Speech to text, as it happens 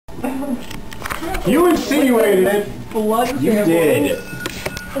You insinuated it. Blood You did.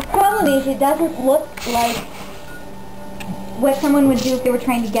 The problem is it doesn't look like what someone would do if they were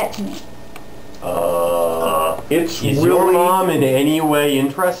trying to get to me. It's Is really... your mom in any way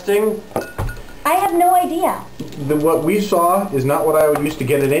interesting? I have no idea. What we saw is not what I would use to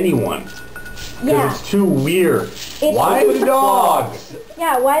get at anyone. Yeah. It's too weird. Why the dogs?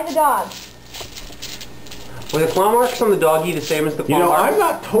 Yeah, why the dog? Were the claw marks on the doggy the same as the claw You know, marks? I'm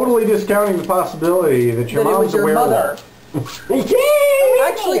not totally discounting the possibility that your That it mom's was your a mother. werewolf.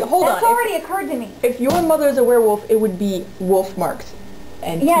 Actually, hold That's on. already occurred to me. If your mother's a werewolf, it would be wolf marks.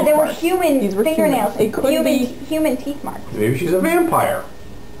 And Yeah, teeth there were marks. human These were fingernails. humans. It could human teeth marks. Maybe she's a vampire.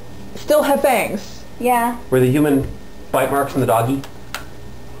 still have fangs. Yeah. Were the human bite marks on the doggy?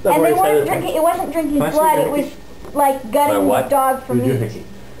 And they weren't drinking, it wasn't drinking Can I see blood, your it was like gutting what? the dog for meat.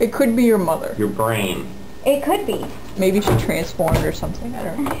 It could be your mother. Your brain. It could be. Maybe she transformed or something. I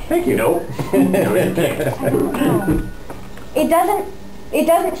don't know. Thank you. Nope. No, you can't. I don't know. It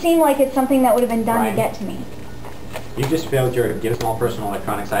doesn't seem like it's something that would have been done to get to me. You just failed your get a small personal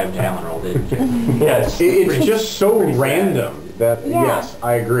electronics item talent roll, didn't you? Yes. It's just so random that, Yeah. yes,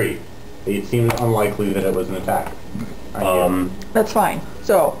 I agree. It seemed unlikely that it was an attack. That's fine.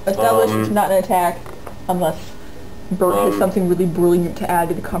 So, establish it's not an attack unless Bert has something really brilliant to add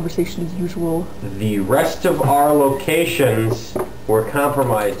to the conversation as usual. The rest of our locations were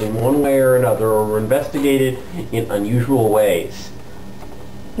compromised in one way or another, or were investigated in unusual ways.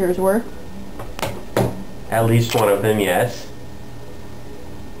 Yours were? At least one of them, yes.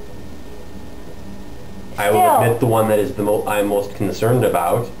 I will Still. admit the one that is I'm most concerned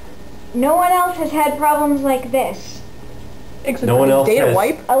about. No one else has had problems like this. Except No one for the else data has-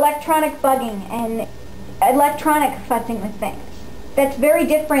 wipe. Electronic bugging and electronic futzing with things. That's very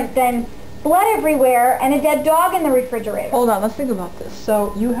different than blood everywhere and a dead dog in the refrigerator. Hold on, let's think about this.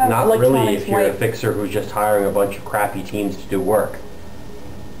 So, you have Not really electronics if you're a wipe. fixer who's just hiring a bunch of crappy teams to do work.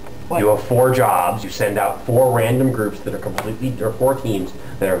 What? You have 4 jobs, you send out 4 random groups that are or 4 teams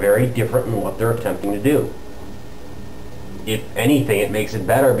that are very different in what they're attempting to do. If anything, it makes it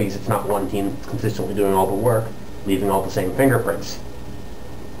better because it's not one team that's consistently doing all the work, leaving all the same fingerprints.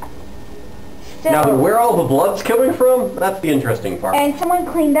 Still, Now, where all the blood's coming from, that's the interesting part. and someone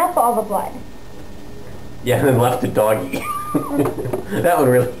cleaned up all the blood. Yeah, and then left the doggy. That would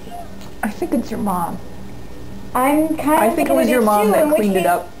really... I think it's your mom. I'm kind of I think it was your mom too, that in which cleaned it case-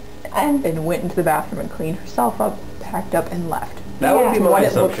 up I'm- and went into the bathroom and cleaned herself up, packed up, and left. That would be Yeah. my What it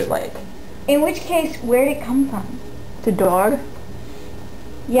assumption. looks like. in which case, where'd it come from? The dog?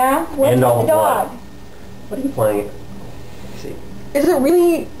 Yeah? What's And with all the the dog? blood. What are you playing? Let's see. Is it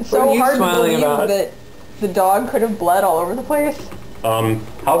really What so are you hard to smiling believe about? that the dog could have bled all over the place?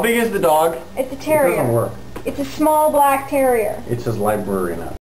 How big is the dog? It's a It terrier. doesn't work. It's a small black terrier. It says library now.